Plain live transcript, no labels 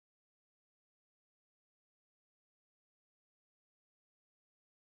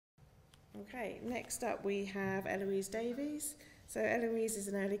Okay, next up we have Elouise Davies. So Elouise is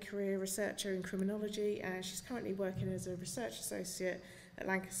an early career researcher in criminology, and she's currently working as a research associate at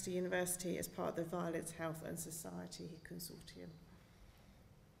Lancaster University as part of the Violence, Health and Society Consortium.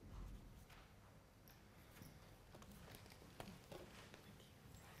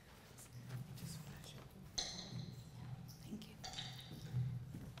 Thank you.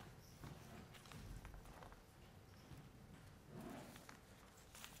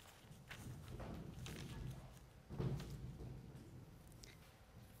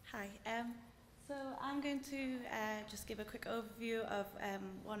 Hi. So I'm going to just give a quick overview of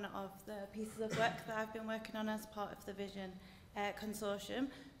one of the pieces of work that I've been working on as part of the Vision Consortium.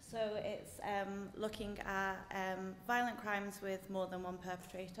 So it's looking at violent crimes with more than one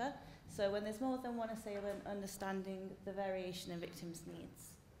perpetrator. So when there's more than one assailant, understanding the variation in victims' needs.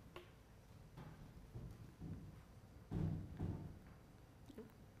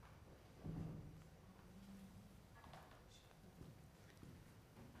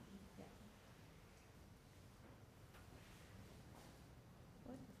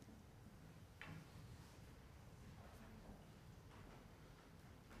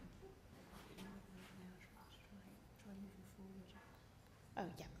 Oh,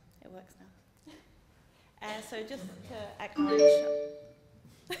 yeah, it works now. So just to acknowledge,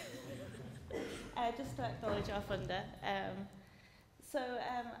 our funder.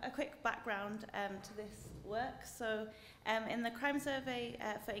 A quick background to this work. So in the crime survey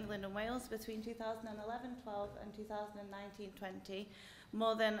for England and Wales between 2011-12 and 2019-20,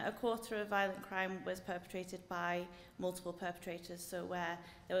 more than a quarter of violent crime was perpetrated by multiple perpetrators, so where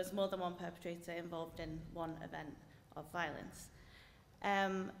there was more than one perpetrator involved in one event of violence.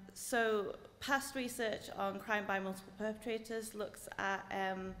 So past research on crime by multiple perpetrators looks at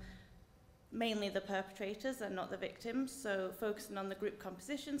mainly the perpetrators and not the victims, so focusing on the group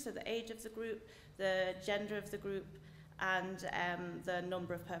composition, so the age of the group, the gender of the group, and the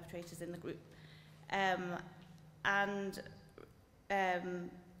number of perpetrators in the group.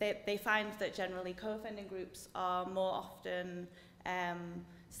 They find that generally co-offending groups are more often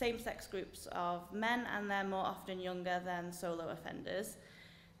same-sex groups of men, and they're more often younger than solo offenders.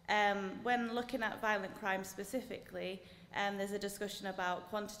 When looking at violent crime specifically, there's a discussion about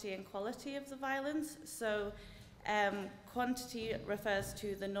quantity and quality of the violence. So quantity refers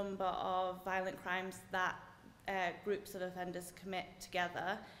to the number of violent crimes that groups of offenders commit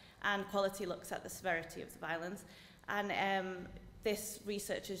together, and quality looks at the severity of the violence. And this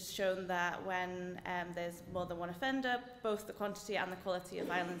research has shown that when there's more than one offender, both the quantity and the quality of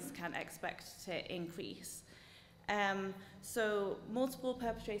violence can expect to increase. So multiple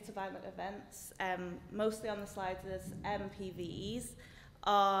perpetrator violent events, mostly on the slides as MPVEs,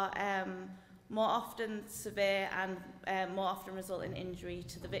 are more often severe and more often result in injury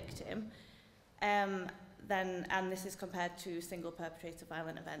to the victim, and this is compared to single perpetrator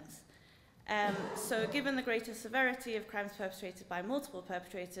violent events. So given the greater severity of crimes perpetrated by multiple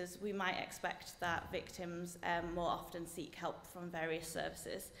perpetrators, we might expect that victims more often seek help from various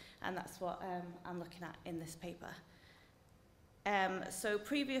services, and that's what I'm looking at in this paper. So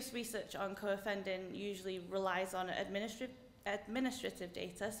previous research on co-offending usually relies on administrative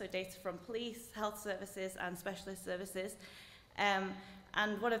data, so data from police, health services and specialist services. And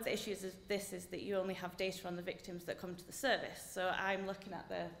one of the issues is that you only have data on the victims that come to the service. So I'm looking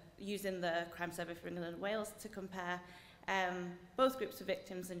at using the crime survey for England and Wales to compare both groups of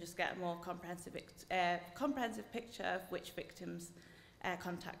victims and just get a more comprehensive picture of which victims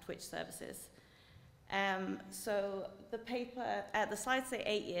contact which services. So the paper, the slides say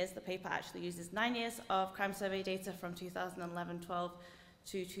 8 years, the paper actually uses 9 years of crime survey data from 2011-12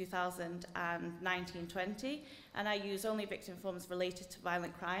 to 2019-20, and I use only victim forms related to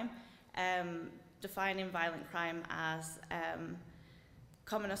violent crime, defining violent crime as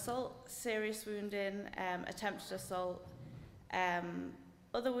common assault, serious wounding, attempted assault,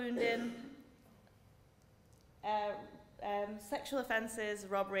 other wounding, sexual offences,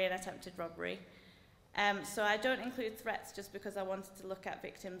 robbery and attempted robbery. So I don't include threats just because I wanted to look at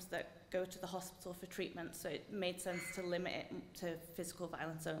victims that go to the hospital for treatment, so it made sense to limit it to physical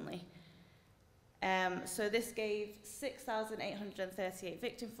violence only. So this gave 6,838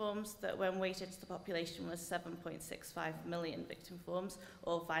 victim forms that when weighted to the population was 7.65 million victim forms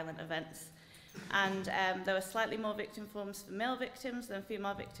or violent events. And there were slightly more victim forms for male victims than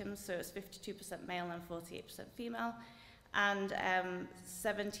female victims, so it's 52% male and 48% female. And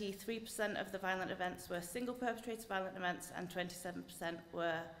 73% of the violent events were single perpetrator violent events and 27%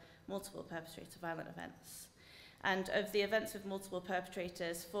 were multiple perpetrator violent events. And of the events with multiple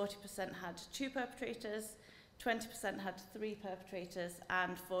perpetrators, 40% had 2 perpetrators, 20% had 3 perpetrators,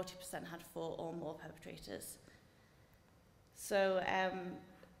 and 40% had 4 or more perpetrators. So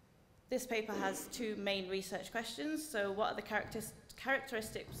this paper has 2 main research questions. So what are the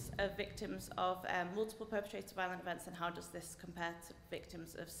characteristics of victims of multiple perpetrator violent events, and how does this compare to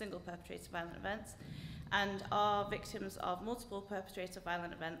victims of single perpetrator violent events? And are victims of multiple perpetrator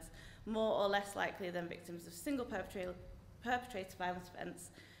violent events more or less likely than victims of single perpetrator violent events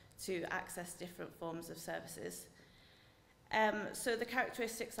to access different forms of services? So the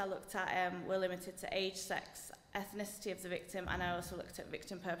characteristics I looked at were limited to age, sex, ethnicity of the victim, and I also looked at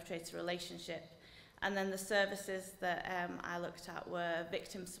victim-perpetrator relationship. And then the services that I looked at were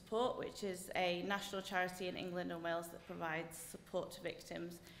Victim Support, which is a national charity in England and Wales that provides support to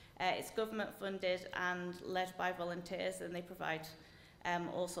victims. It's government funded and led by volunteers, and they provide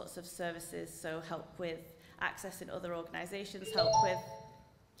all sorts of services, so help with accessing other organisations,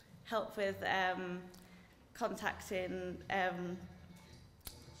 help with contacting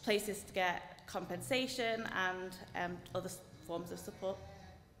places to get compensation and other forms of support.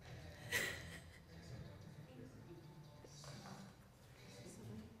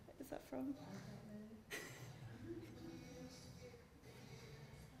 Is that from?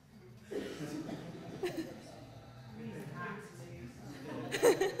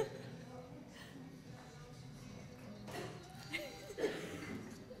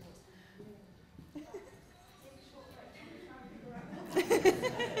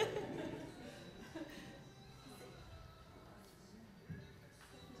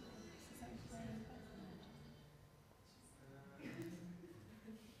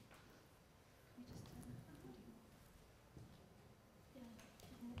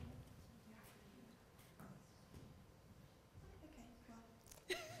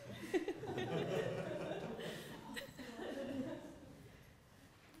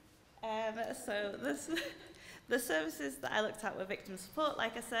 So the services that I looked at were Victim Support,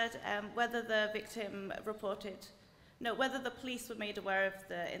 like I said, whether the police were made aware of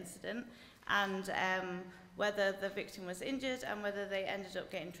the incident, and whether the victim was injured, and whether they ended up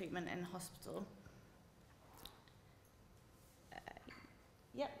getting treatment in hospital.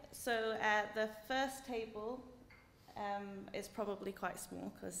 So the first table is probably quite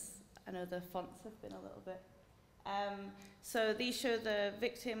small because I know the fonts have been a little bit. So these show the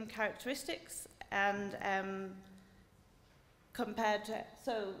victim characteristics and compared to,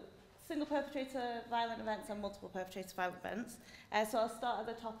 so single perpetrator violent events and multiple perpetrator violent events. So I'll start at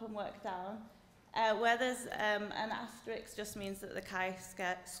the top and work down. Where there's an asterisk just means that the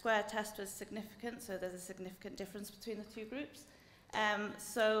chi-square test was significant, so there's a significant difference between the 2 groups.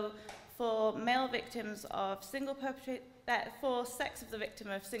 So for male victims of single perpetrator, for sex of the victim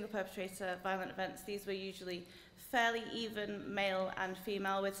of single perpetrator violent events, these were usually fairly even male and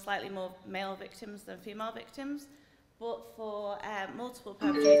female, with slightly more male victims than female victims. But for multiple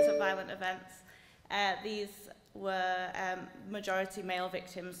perpetrator violent events, these were majority male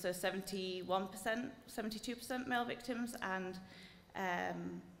victims, so 71%, 72% male victims, and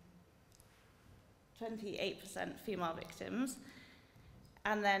 28% female victims.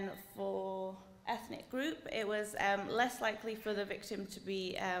 And then for ethnic group, it was less likely for the victim to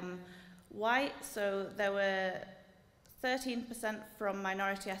be white, so there were 13% from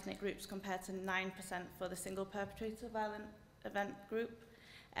minority ethnic groups compared to 9% for the single perpetrator violent event group.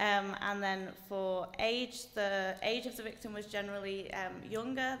 And then for age, the age of the victim was generally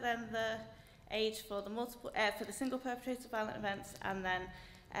younger than the age for the single perpetrator violent events, and then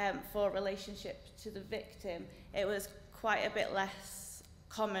for relationship to the victim, it was quite a bit less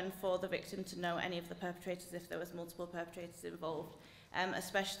common for the victim to know any of the perpetrators if there was multiple perpetrators involved,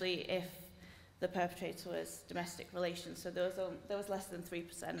 especially if the perpetrator was domestic relations. So there was less than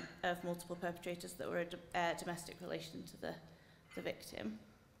 3% of multiple perpetrators that were a domestic relation to the victim.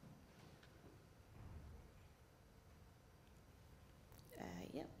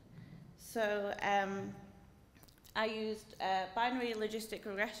 So I used binary logistic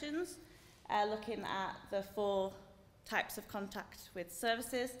regressions, looking at the 4 types of contact with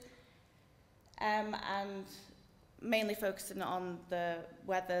services, and mainly focusing on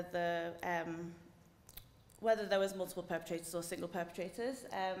whether there was multiple perpetrators or single perpetrators.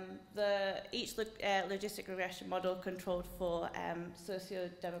 Each logistic regression model controlled for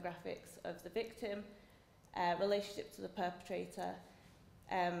socio-demographics of the victim, relationship to the perpetrator,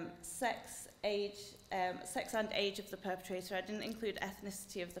 sex and age of the perpetrator. I didn't include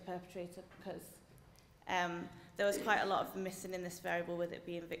ethnicity of the perpetrator because there was quite a lot of missing in this variable, with it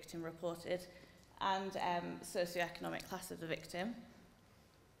being victim reported, and socioeconomic class of the victim.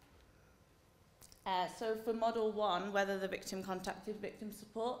 So for model 1, whether the victim contacted victim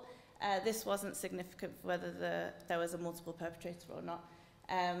support, This wasn't significant for whether there was a multiple perpetrator or not.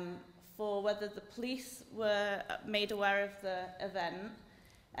 For whether the police were made aware of the event,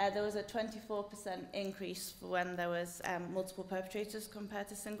 there was a 24% increase for when there was multiple perpetrators compared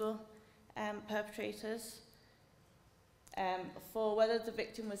to single perpetrators. For whether the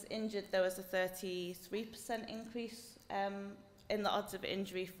victim was injured, there was a 33% increase in the odds of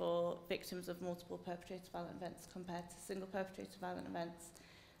injury for victims of multiple perpetrator violent events compared to single perpetrator violent events.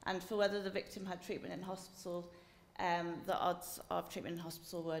 And for whether the victim had treatment in hospital, the odds of treatment in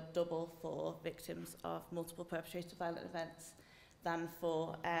hospital were double for victims of multiple perpetrator violent events than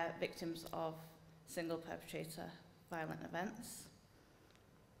for victims of single perpetrator violent events.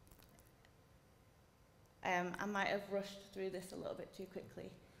 I might have rushed through this a little bit too quickly,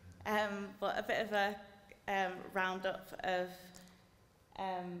 but a bit of a roundup of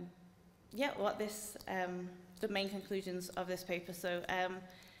what this the main conclusions of this paper. So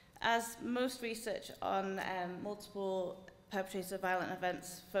as most research on multiple perpetrator violent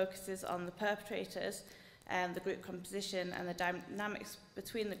events focuses on the perpetrators, the group composition and the dynamics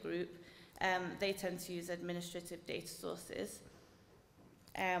between the group, they tend to use administrative data sources.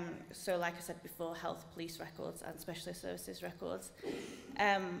 So like I said before, health, police records and specialist services records.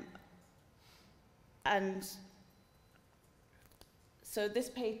 And so this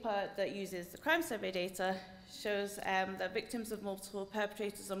paper that uses the crime survey data shows that victims of multiple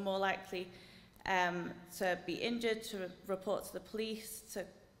perpetrators are more likely to be injured, to report to the police, to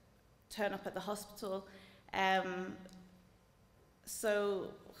turn up at the hospital.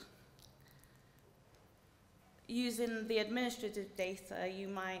 So using the administrative data, you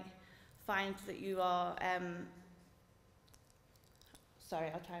might find that you are, sorry,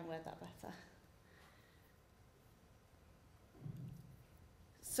 I'll try and word that better.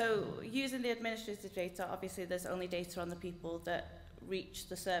 So using the administrative data, obviously there's only data on the people that reach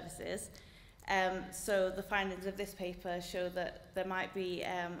the services. So the findings of this paper show that there might be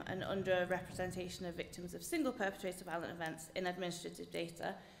an underrepresentation of victims of single perpetrator violent events in administrative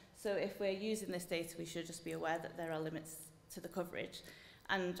data. So if we're using this data, we should just be aware that there are limits to the coverage.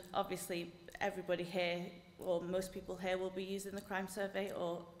 And obviously everybody here, or most people here, will be using the crime survey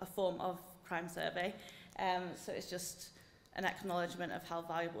or a form of crime survey. So it's just an acknowledgement of how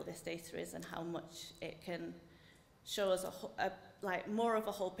valuable this data is and how much it can show us like more of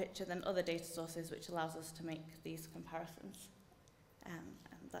a whole picture than other data sources, which allows us to make these comparisons. And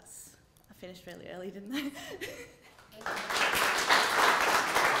that's, I finished really early, didn't I?